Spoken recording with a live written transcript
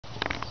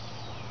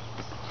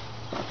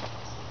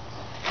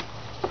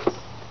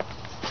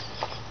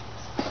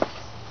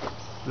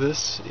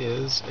This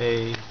is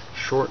a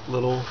short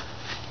little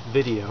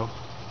video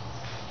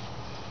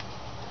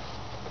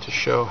to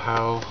show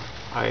how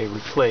I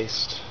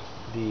replaced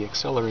the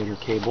accelerator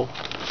cable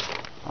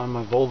on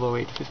my Volvo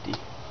 850.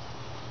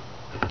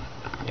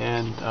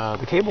 And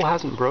the cable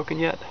hasn't broken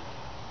yet,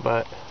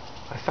 but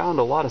I found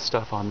a lot of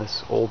stuff on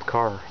this old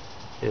car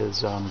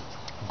is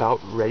about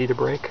ready to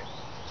break.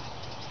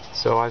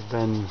 So I've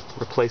been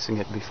replacing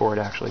it before it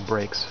actually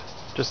breaks,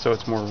 just so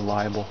it's more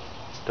reliable,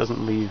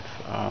 doesn't leave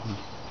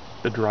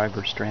the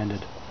driver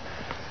stranded.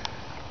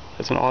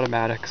 It's an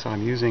automatic, so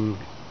I'm using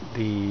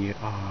the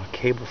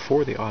cable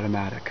for the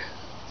automatic,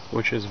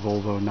 which is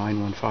Volvo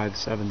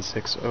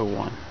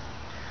 9157601.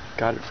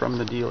 Got it from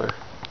the dealer.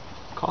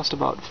 Cost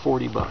about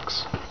 40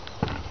 bucks.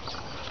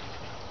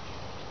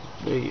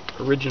 The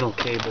original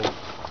cable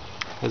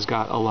has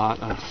got a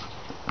lot of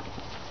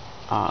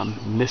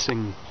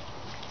missing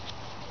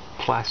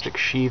plastic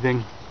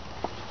sheathing.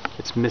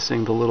 It's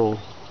missing the little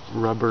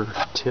rubber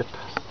tip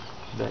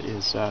that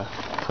is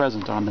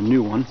present on the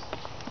new one.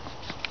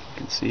 You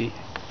can see.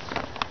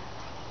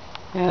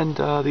 And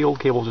the old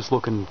cable just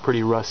looking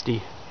pretty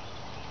rusty.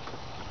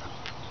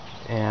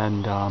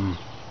 And I'm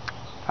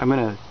going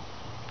to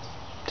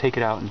take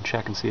it out and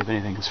check and see if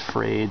anything is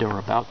frayed or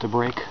about to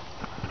break.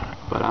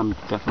 But I'm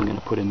definitely going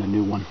to put in the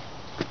new one.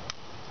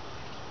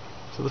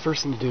 So the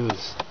first thing to do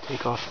is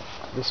take off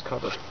this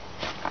cover.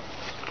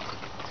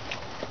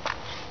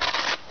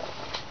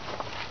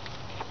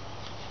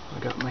 I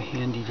got my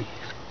handy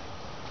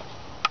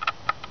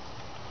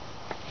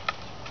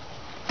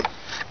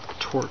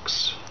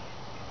Torx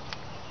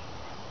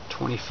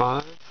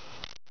 25,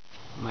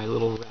 my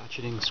little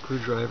ratcheting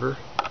screwdriver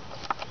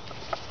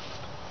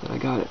that I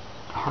got at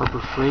Harbor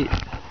Freight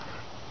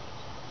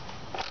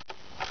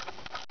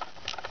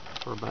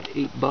for about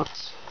 8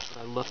 bucks, that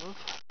I love.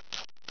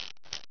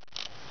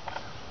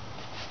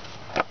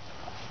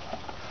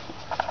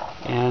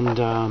 And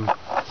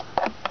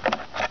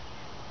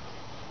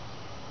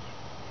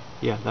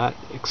yeah, that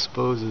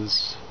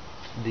exposes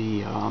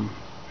the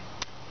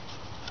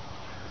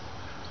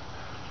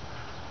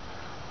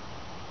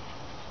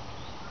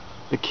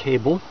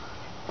cable.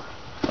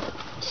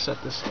 I'll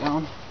set this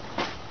down.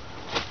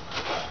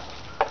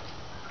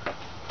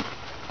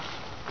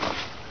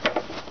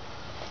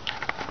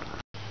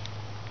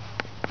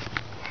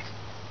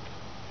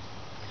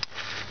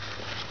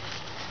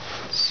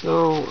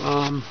 So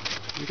I'm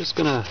just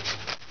gonna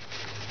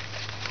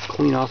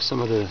clean off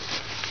some of the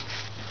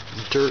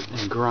dirt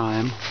and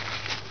grime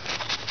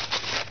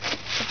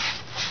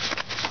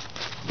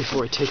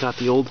before I take out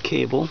the old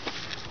cable.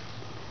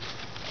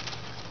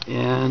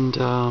 And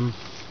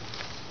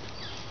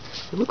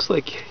it looks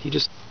like you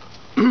just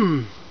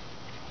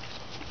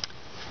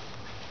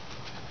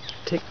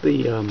take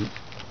the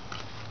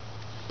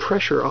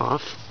pressure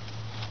off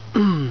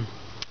the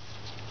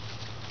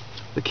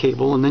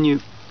cable, and then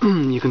you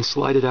can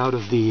slide it out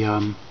of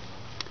the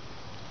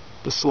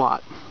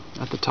slot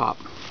at the top.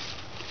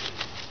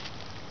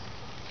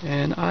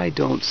 And I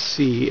don't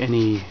see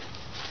any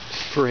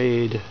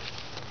frayed.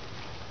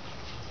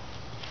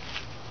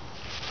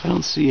 I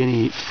don't see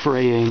any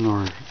fraying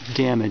or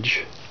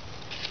damage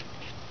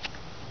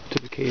to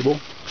the cable,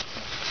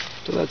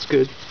 so that's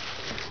good.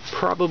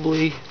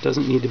 Probably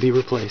doesn't need to be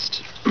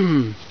replaced.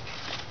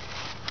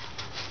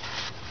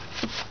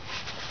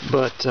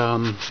 But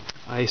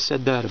I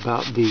said that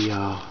about the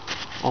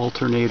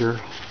alternator,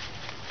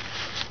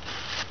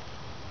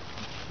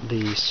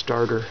 the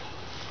starter,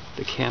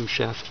 the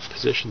camshaft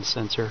position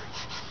sensor,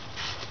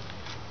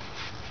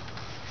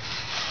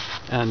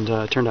 and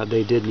it turned out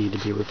they did need to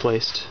be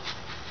replaced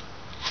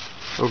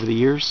over the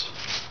years.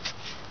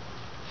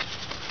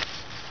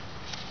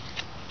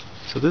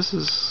 So this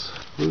is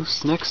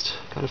loose. Next,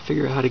 got to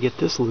figure out how to get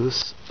this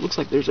loose. Looks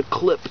like there's a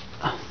clip.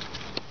 I'm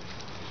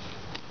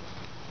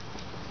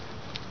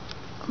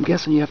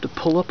guessing you have to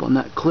pull up on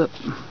that clip.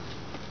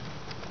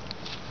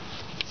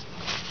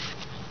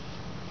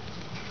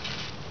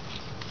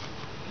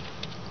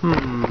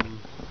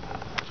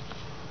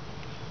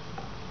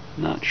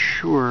 Not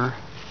sure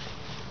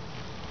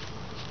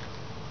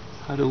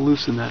how to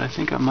loosen that. I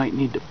think I might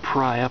need to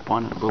pry up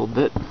on it a little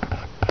bit.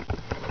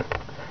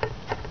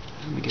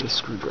 Let me get a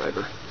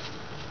screwdriver.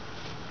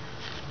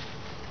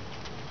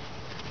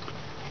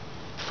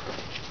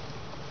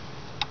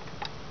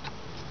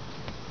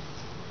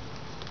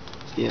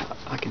 Yeah,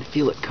 I can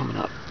feel it coming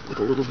up with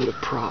a little bit of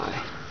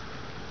pry.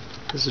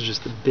 This is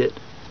just the bit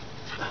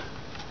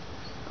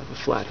of a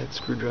flathead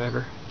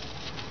screwdriver.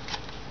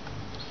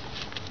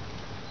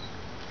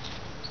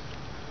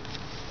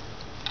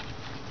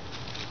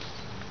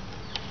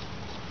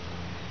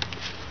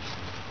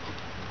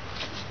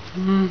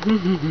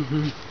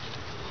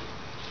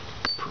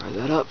 Pry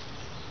that up.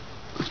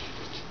 I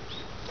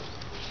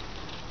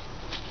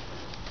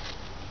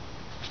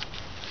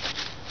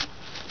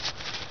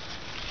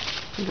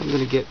think I'm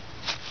going to get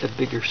a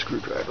bigger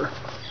screwdriver.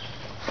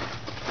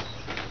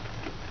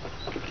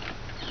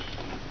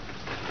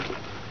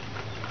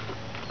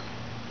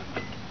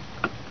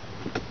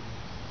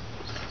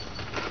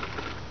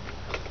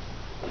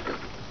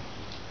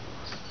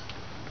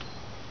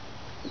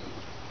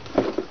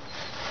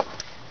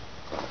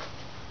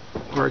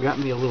 got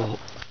me a little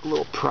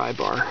pry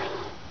bar.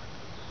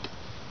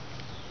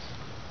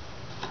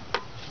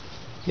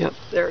 Yep,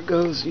 there it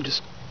goes. You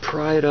just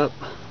pry it up,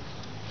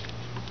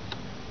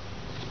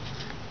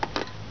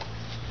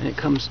 and it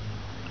comes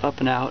up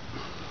and out.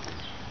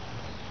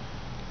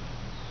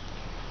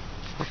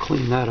 I'll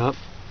clean that up.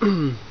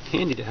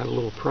 Handy to have a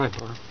little pry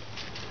bar.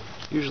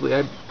 Usually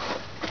I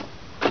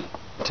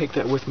take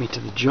that with me to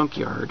the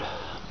junkyard.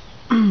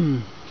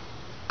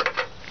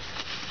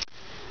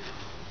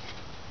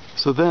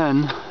 So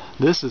then,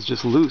 this is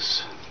just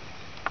loose.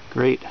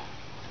 Great.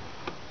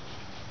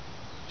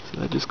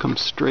 So that just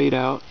comes straight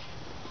out.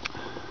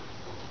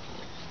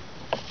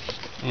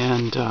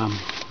 And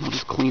I'll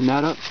just clean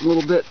that up a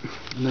little bit,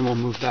 and then we'll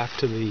move back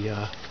to the...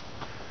 I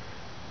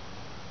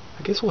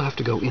guess we'll have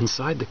to go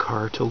inside the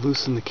car to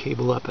loosen the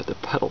cable up at the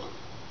pedal.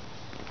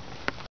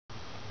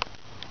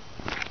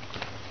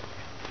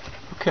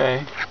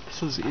 Okay,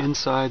 this is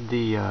inside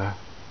the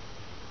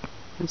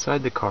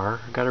car.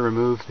 I've got to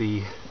remove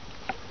the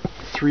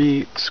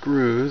 3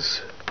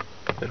 screws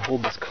that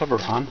hold this cover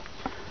on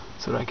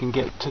so that I can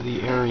get to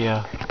the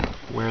area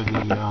where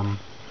the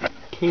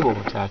cable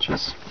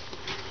attaches.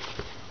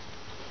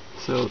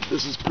 So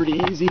this is pretty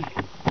easy.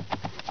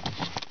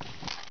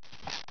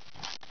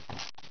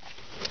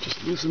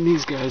 Just loosen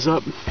these guys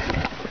up.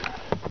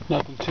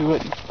 Nothing to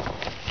it.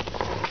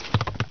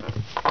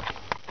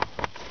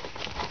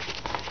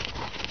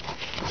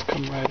 Just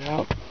come right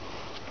out.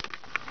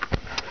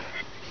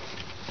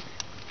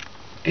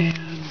 And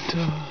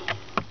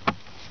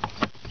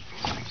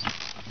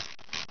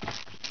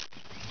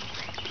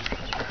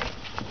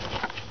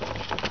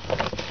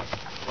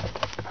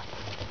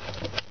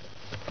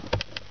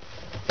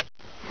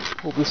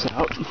pull this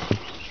out.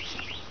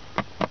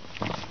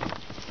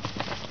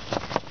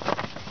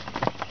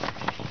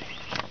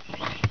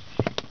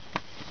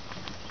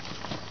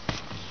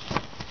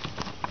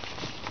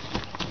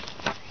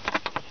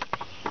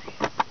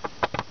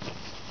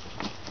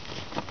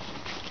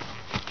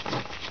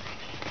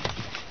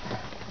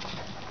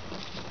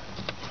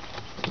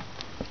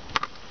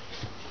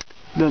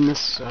 Then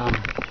this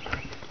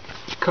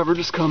cover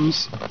just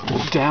comes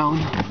down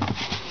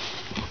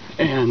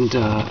and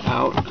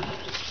out.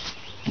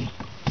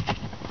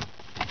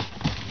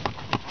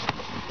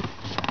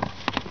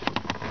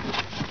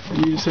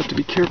 And you just have to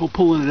be careful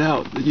pulling it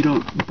out that you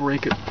don't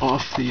break it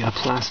off the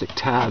plastic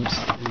tabs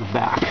in the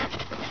back.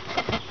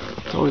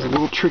 It's always a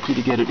little tricky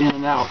to get it in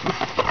and out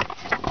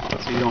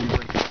so you don't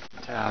break the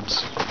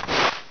tabs.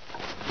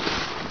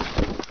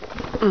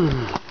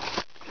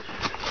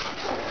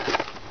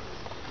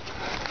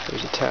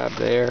 There's a tab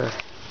there,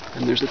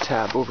 and there's a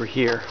tab over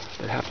here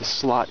that have to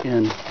slot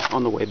in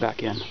on the way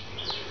back in.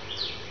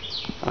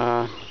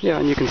 Yeah,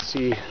 and you can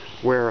see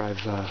where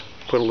I've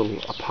put a little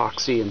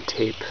epoxy and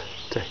tape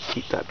to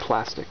keep that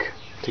plastic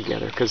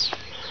together, because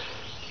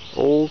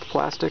old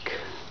plastic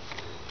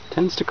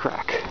tends to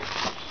crack.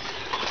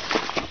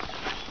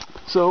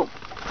 So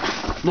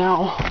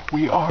now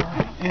we are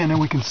in, and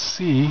we can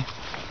see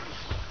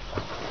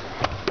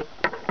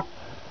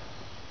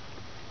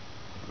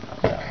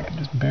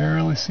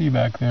barely see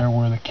back there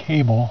where the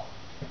cable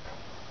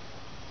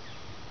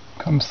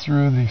comes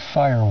through the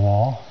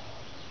firewall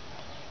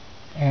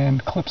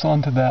and clips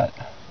onto the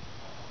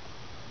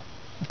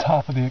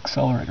top of the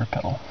accelerator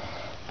pedal.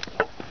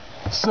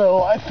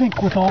 So I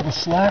think with all the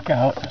slack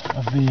out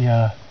of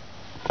the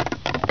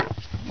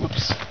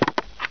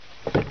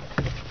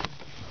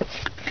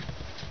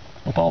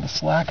with all the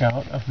slack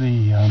out of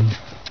the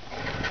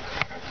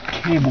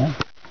cable,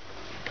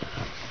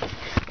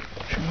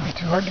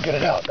 too hard to get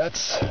it out.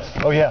 That's,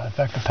 oh yeah, in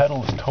fact the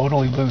pedal is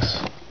totally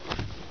loose.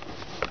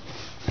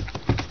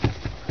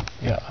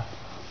 Yeah.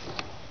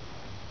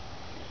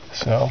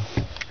 So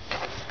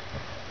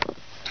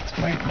this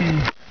might be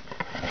a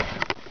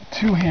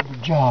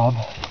two-handed job.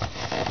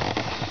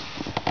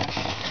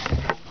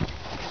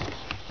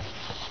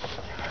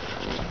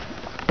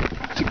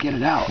 To get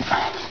it out.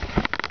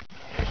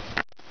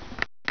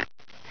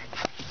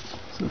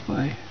 So if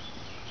I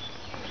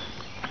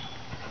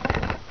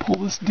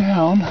pull this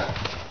down,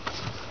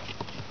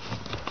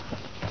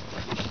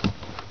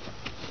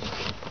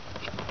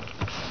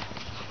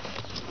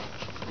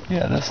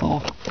 yeah, this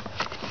little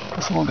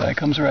guy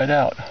comes right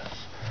out,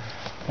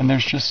 and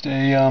there's just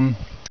a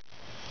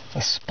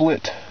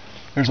split.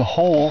 There's a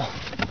hole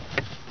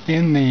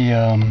in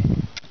the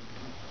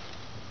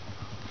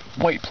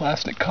white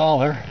plastic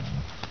collar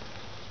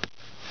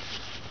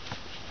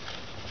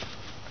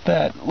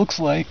that looks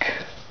like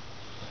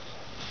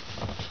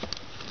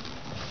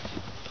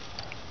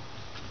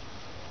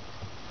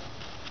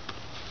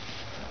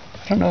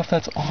I don't know if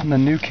that's on the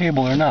new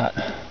cable or not.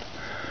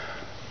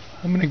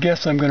 I'm gonna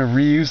guess I'm gonna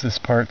reuse this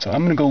part, so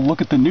I'm gonna go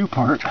look at the new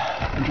part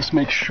and just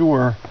make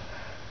sure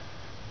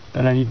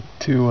that I need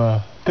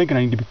to thinking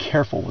I need to be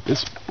careful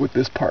with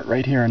this part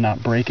right here and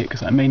not break it,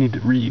 because I may need to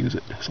reuse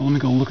it. So let me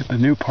go look at the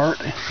new part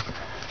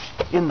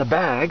in the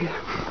bag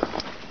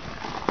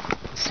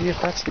and see if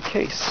that's the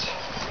case.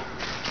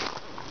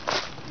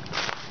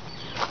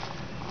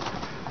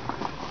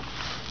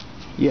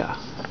 Yeah,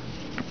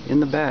 in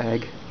the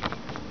bag,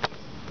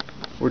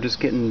 we're just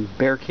getting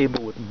bare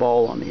cable with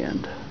ball on the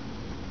end.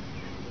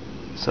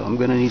 So I'm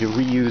going to need to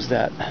reuse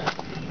that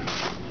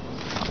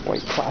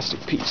white plastic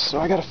piece. So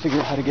I got to figure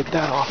out how to get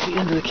that off the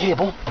end of the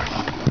cable.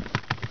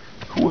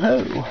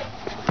 Whoa!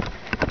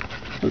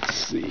 Let's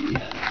see.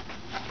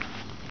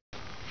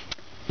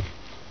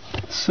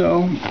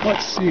 So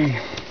let's see.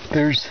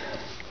 There's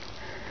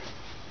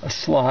a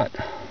slot.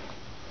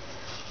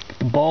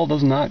 The ball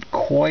does not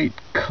quite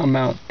come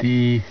out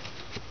the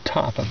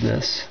top of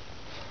this.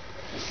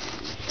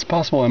 It's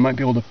possible I might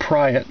be able to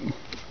pry it.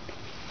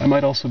 I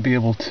might also be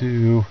able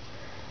to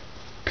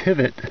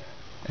pivot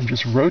and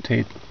just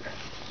rotate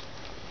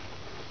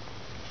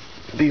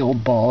the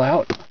old ball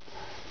out,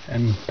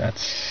 and that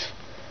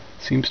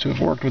seems to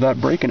have worked without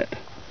breaking it.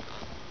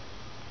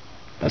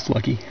 That's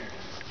lucky.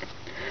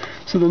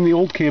 So then the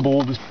old cable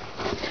will just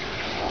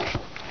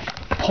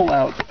pull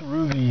out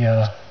through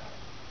the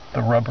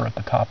rubber at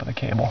the top of the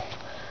cable,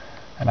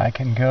 and I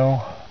can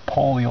go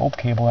pull the old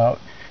cable out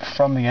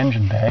from the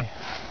engine bay.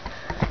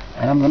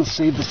 And I'm going to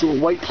save this little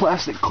white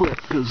plastic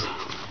clip because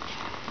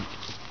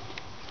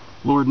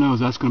Lord knows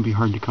that's going to be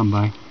hard to come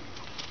by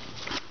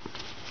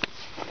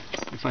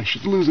if I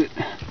should lose it.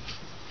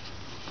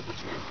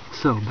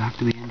 So back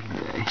to the engine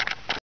bay.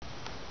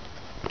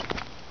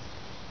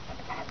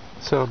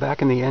 So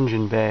back in the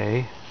engine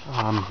bay,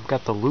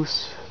 got the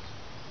loose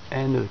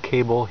end of the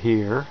cable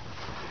here,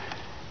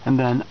 and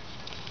then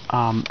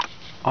on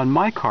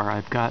my car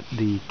I've got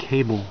the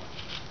cable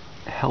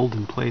held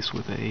in place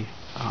with a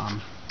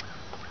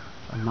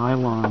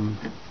nylon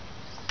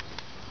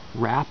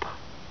wrap,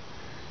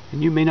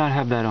 and you may not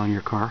have that on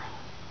your car.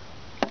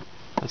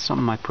 That's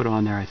something I put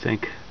on there, I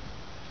think,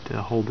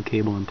 to hold the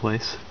cable in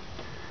place.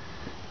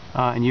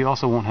 And you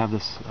also won't have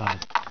this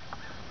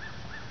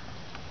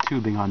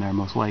tubing on there,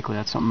 most likely.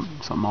 That's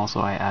something also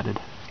I added.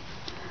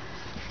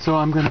 So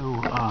I'm going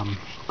to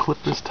clip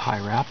this tie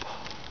wrap,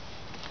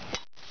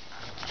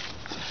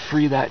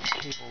 free that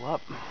cable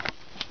up,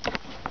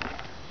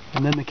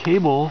 and then the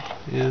cable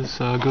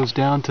goes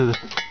down to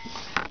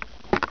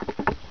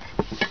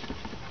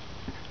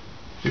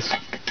this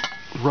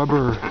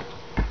rubber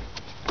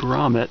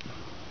grommet,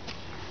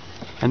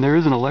 and there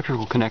is an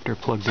electrical connector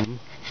plugged in.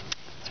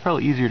 It's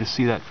probably easier to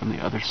see that from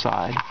the other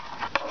side.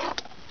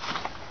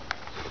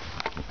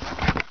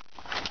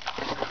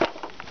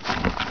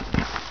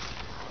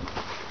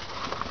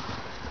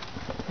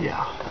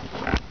 Yeah.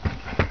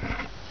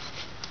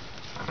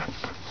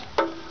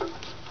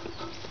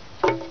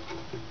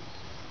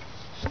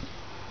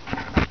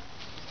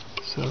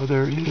 So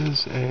there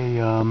is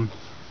a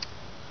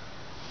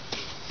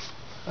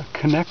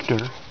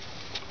connector.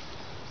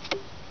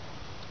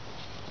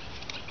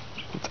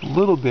 It's a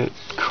little bit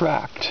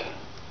cracked.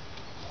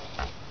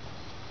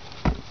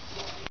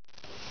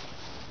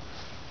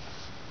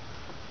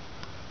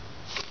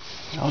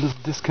 I'll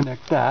just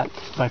disconnect that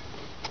by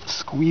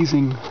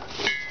squeezing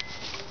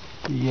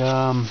the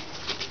I'm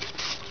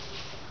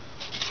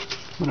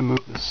going to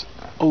move this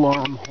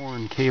alarm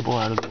horn cable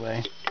out of the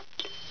way,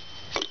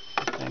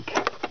 I think.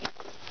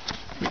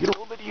 Make it a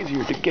little bit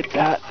easier to get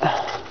that.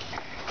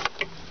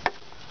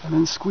 And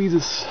then squeeze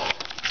this,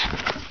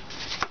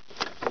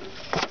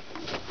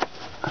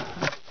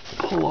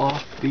 pull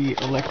off the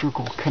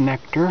electrical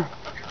connector.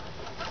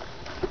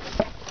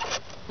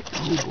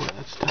 Oh boy,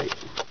 that's tight.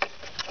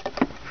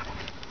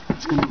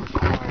 That's going to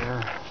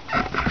require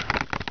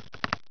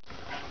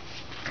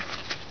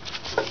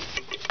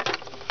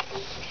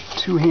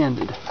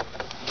two-handed,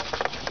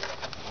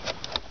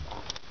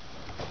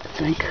 I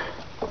think.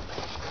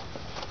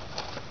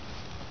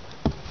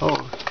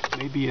 Oh,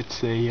 maybe it's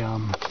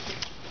the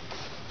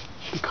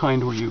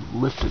kind where you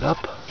lift it up.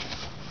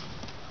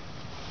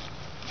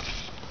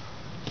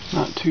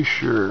 Not too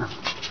sure.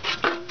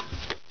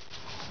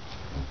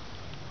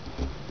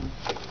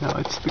 No,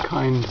 it's the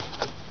kind.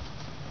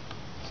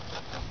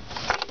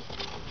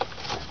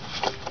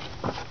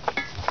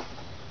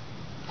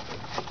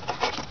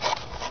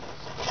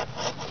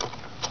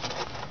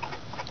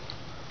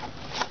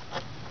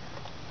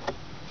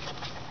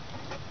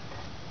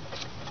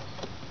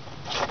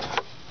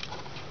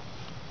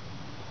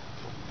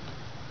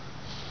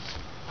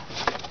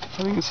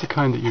 I think it's the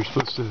kind that you're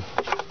supposed to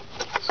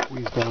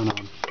squeeze down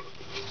on.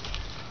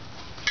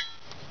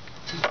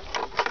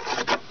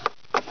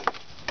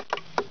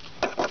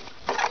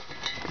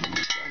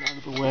 Move that out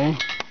of the way.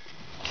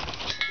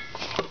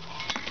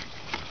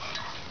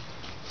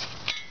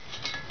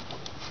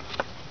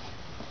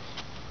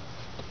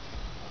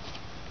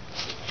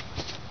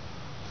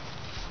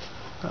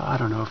 I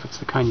don't know if it's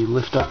the kind you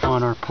lift up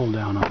on or pull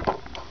down on.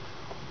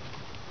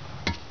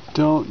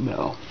 Don't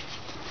know.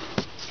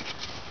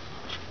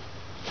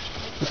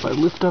 If I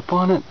lift up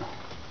on it,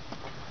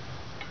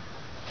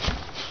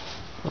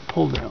 or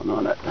pull down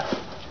on it.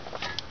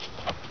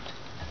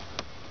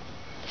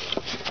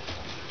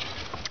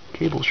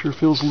 Cable sure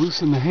feels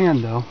loose in the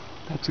hand though.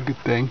 That's a good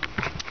thing.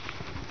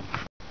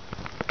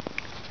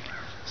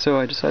 So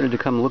I decided to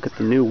come look at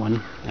the new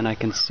one, and I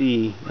can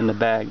see in the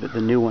bag that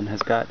the new one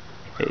has got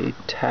a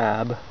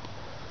tab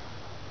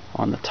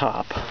on the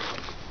top.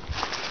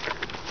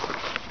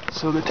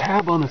 So the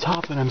tab on the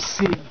top that I'm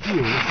seeing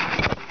here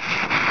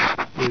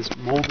is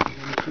molded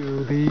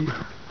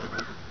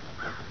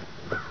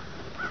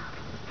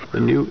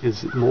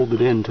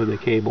into the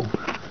cable.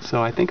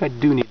 So I think I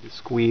do need to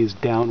squeeze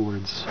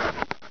downwards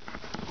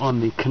on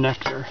the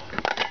connector.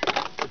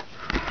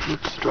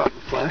 Oops, drop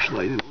the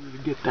flashlight in order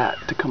to get that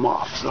to come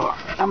off. So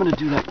I'm going to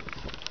do that with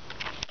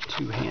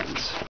 2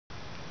 hands.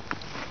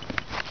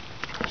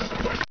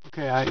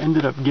 Okay, I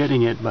ended up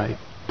getting it by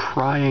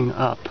prying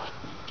up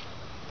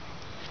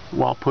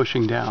while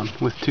pushing down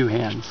with 2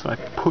 hands. So I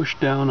pushed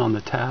down on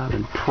the tab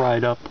and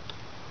pried up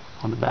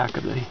on the back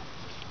of the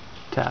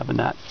tab, and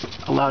that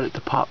allowed it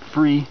to pop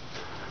free.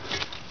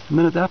 And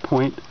then at that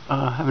point,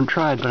 I haven't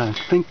tried, but I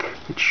think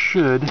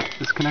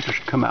this connector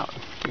should come out.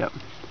 Yep.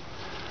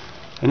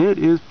 And it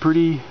is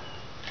pretty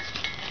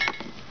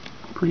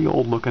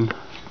old looking.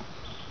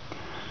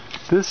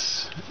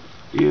 This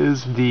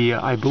is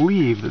I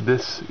believe that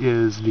this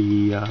is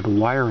the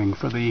wiring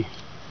for the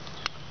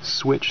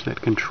switch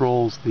that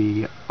controls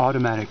the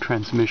automatic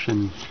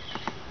transmission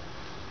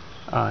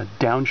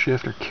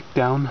downshift or kick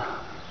down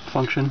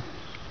function.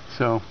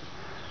 So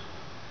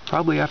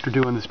probably after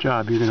doing this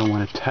job, you're going to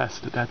want to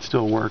test that that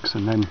still works,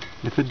 and then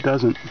if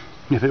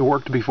it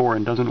worked before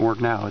and doesn't work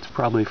now, it's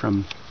probably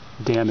from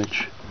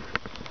damage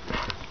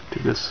to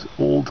this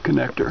old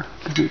connector,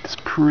 because it's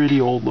pretty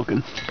old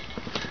looking.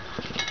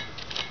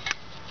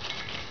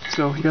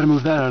 So you got to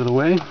move that out of the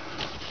way,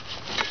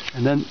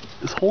 and then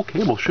this whole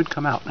cable should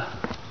come out.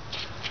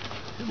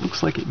 It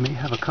looks like it may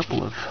have a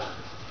couple of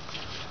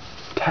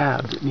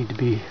tabs that need to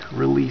be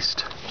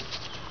released,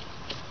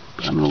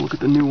 but I'm going to look at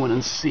the new one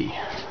and see.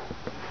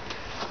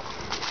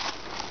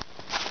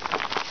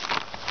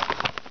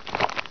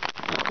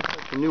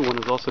 The new one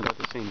has also got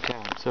the same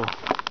tab, so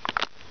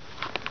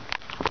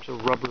there's a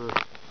rubber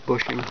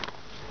bushing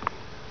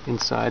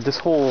inside. This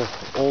whole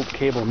old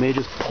cable may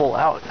just pull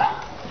out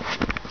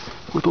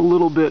with a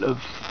little bit of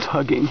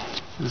tugging,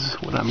 is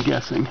what I'm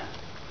guessing.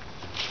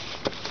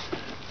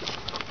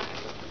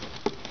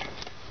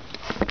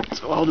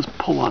 So I'll just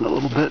pull on a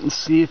little bit and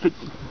see if it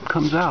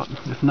comes out.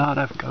 If not,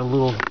 I've got a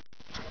little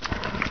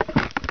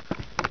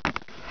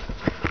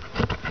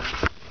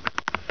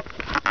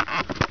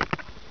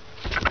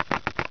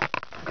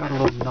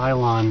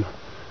nylon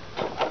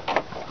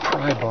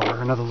pry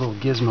bar, another little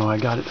gizmo I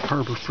got at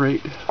Harbor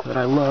Freight that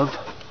I love.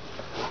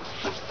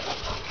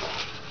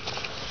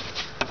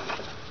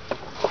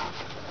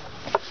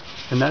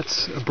 And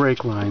that's a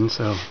brake line,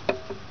 so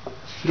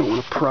you don't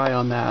want to pry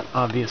on that,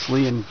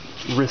 obviously, and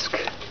risk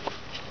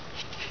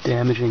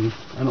damaging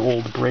an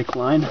old brake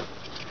line.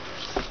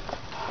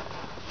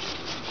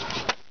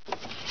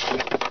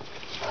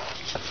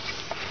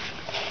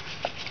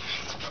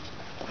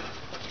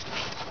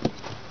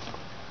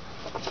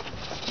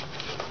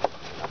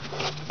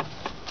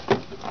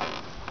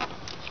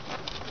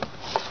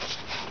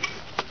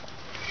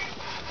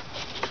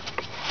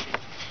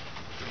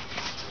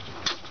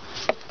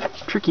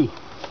 Tricky.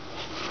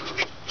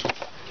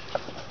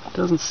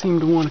 Doesn't seem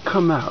to want to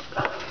come out.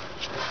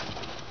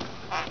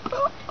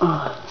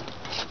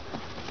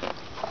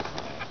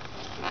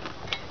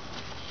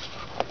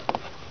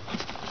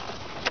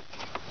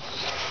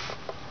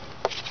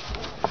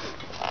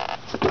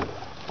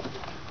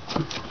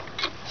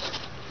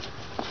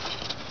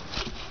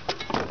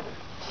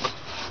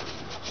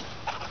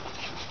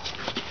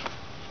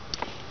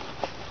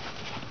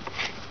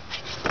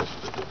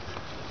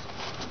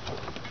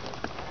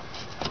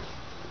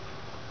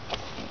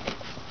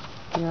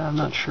 Yeah, I'm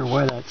not sure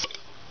why that's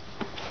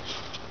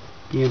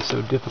being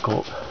so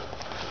difficult.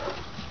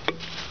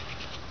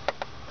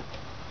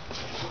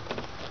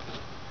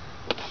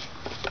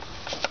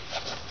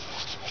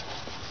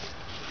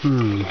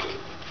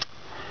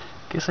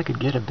 Guess I could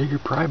get a bigger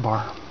pry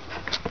bar.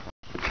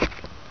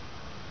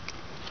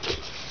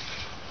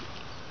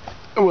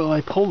 Well,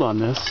 I pulled on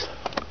this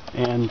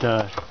and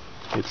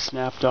it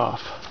snapped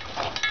off.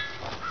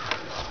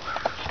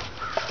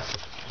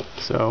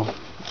 So,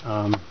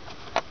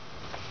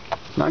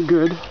 not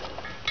good,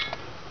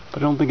 but I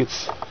don't think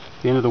it's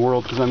the end of the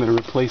world because I'm going to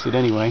replace it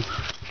anyway.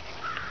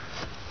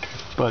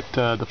 But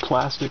the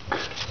plastic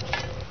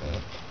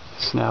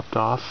snapped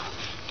off,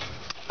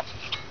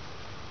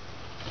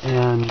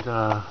 and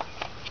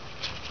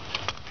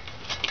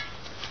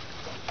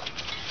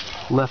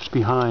left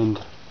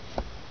behind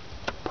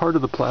part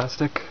of the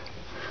plastic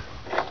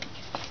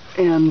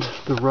and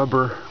the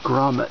rubber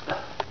grommet.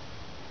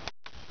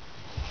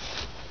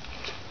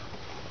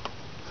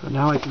 So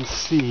now I can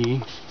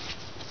see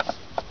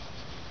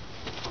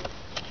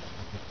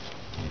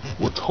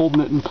what's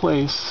holding it in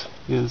place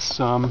is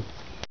you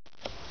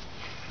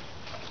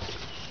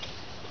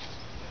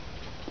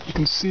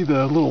can see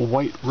the little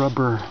white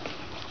rubber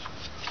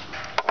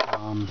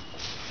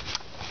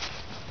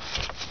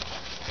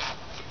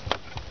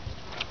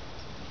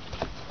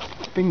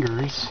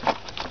fingers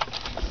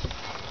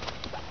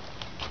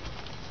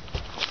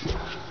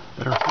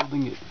that are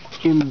holding it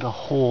in the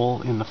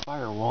hole in the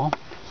firewall.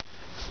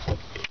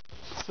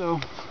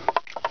 So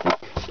I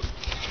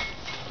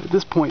think At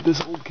this point, this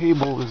old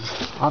cable is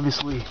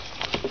obviously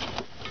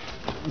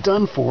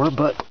done for,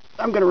 but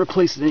I'm going to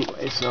replace it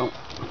anyway, so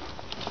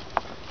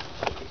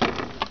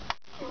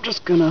I'm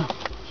just going to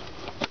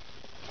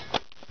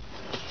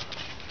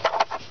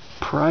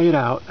pry it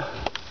out.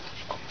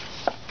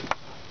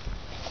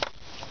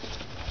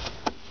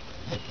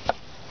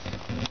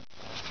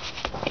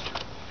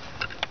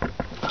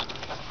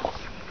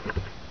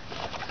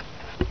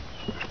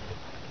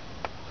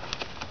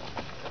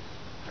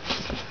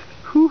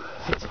 Whew,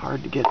 that's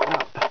hard to get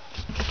out.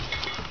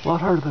 A lot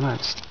harder than I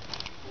was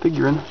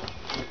figuring.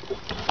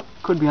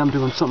 Could be I'm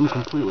doing something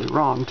completely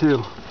wrong too,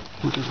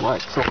 which is why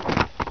it's so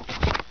hard.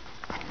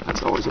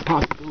 That's always a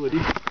possibility.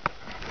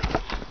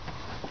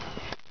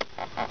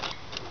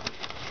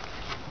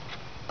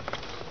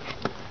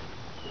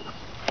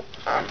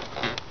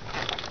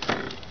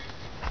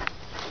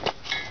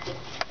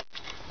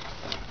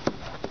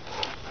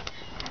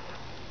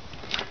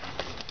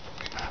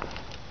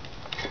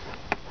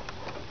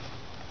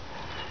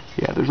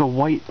 Yeah, there's a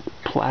white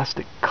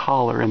plastic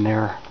collar in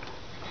there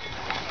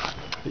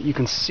that you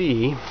can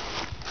see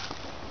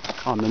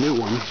on the new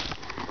one.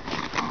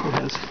 It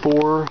has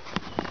 4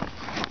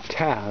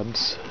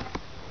 tabs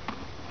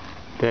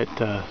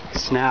that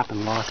snap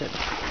and lock it,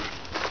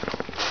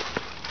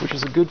 which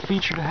is a good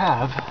feature to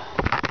have.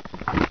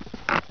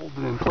 Hold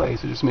it in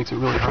place. It just makes it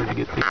really hard to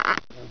get the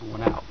old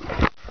one out.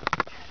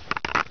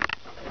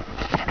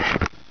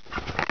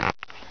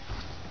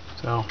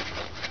 So,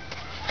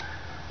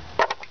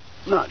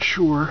 not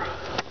sure.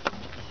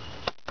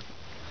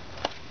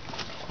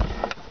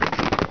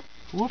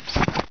 Whoops.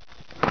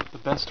 The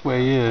best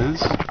way is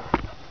to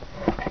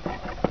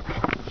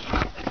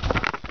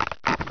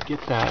get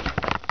that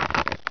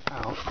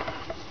out.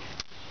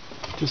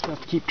 Just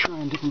have to keep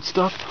trying different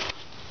stuff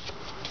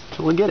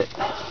till I get it.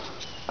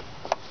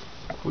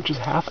 Which is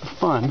half the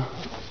fun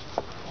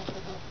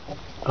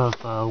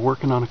of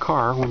working on a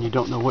car when you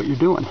don't know what you're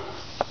doing.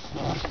 You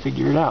gotta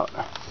figure it out.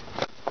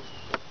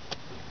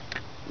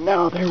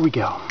 Now, there we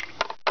go.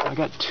 I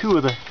got 2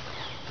 of the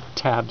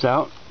tabs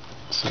out,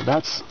 so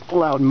that's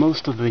allowed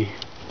most of the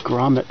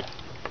grommet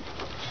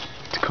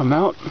to come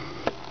out.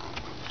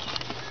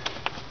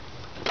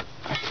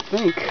 I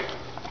think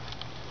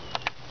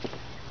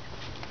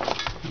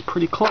I'm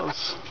pretty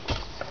close.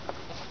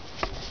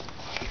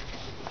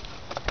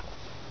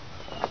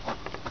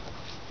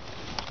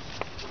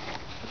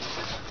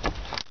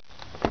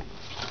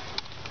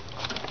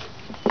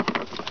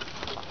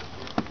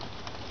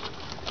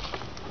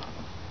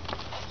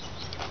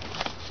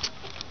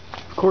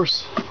 Of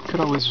course, could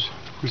always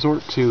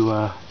resort to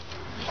a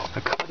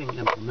cutting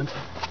implement.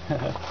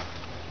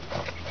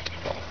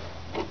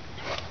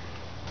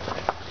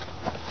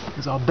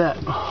 Because I'll bet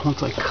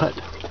once I cut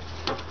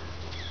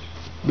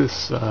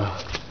this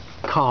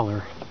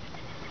collar,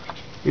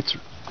 its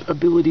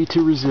ability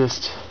to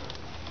resist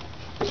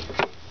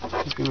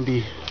is going to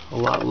be a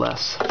lot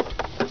less.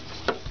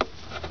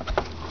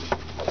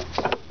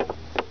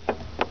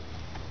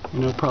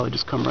 And it'll probably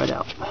just come right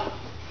out.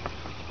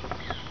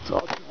 So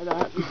I'll try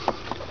that.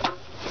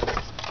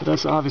 But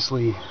that's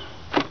obviously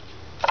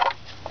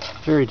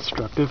very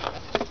destructive.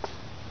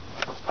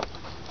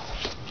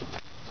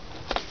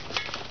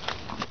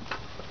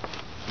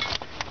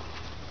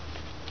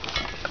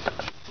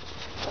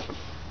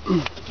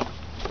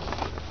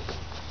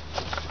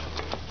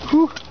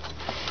 Whew.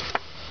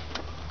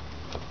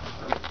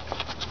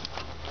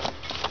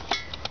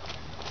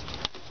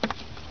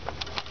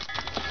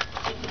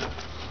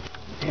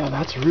 Yeah,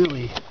 that's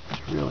really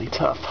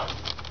tough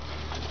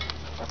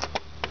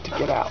to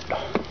get out.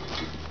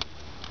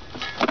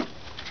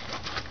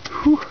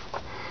 Whew.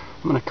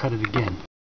 I'm going to cut it again.